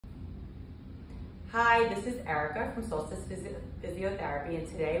Hi, this is Erica from Solstice Physiotherapy, and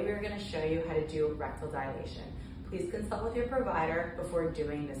today we are going to show you how to do rectal dilation. Please consult with your provider before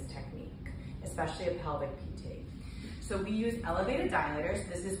doing this technique, especially a pelvic PT. So we use elevated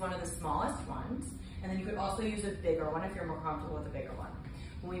dilators. This is one of the smallest ones, and then you could also use a bigger one if you're more comfortable with a bigger one.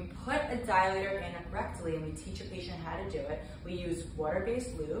 When we put a dilator in rectally and we teach a patient how to do it, we use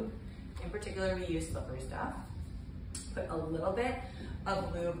water-based lube. In particular, we use slippery stuff. Put a little bit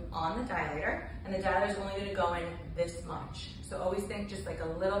of lube on the dilator, and the dilator is only going to go in this much. So always think just like a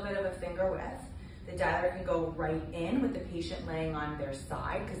little bit of a finger width. The dilator can go right in with the patient laying on their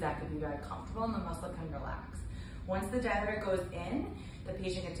side because that could be very comfortable and the muscle can relax. Once the dilator goes in, the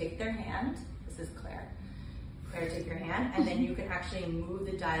patient can take their hand. This is Claire. Claire, take your hand, and then you can actually move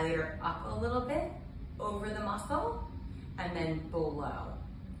the dilator up a little bit over the muscle and then below.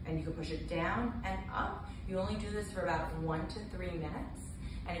 And you can push it down and up. You only do this for about 1 to 3 minutes,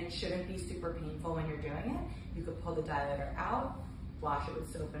 and it shouldn't be super painful when you're doing it. You could pull the dilator out, wash it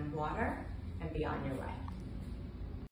with soap and water, and be on your way.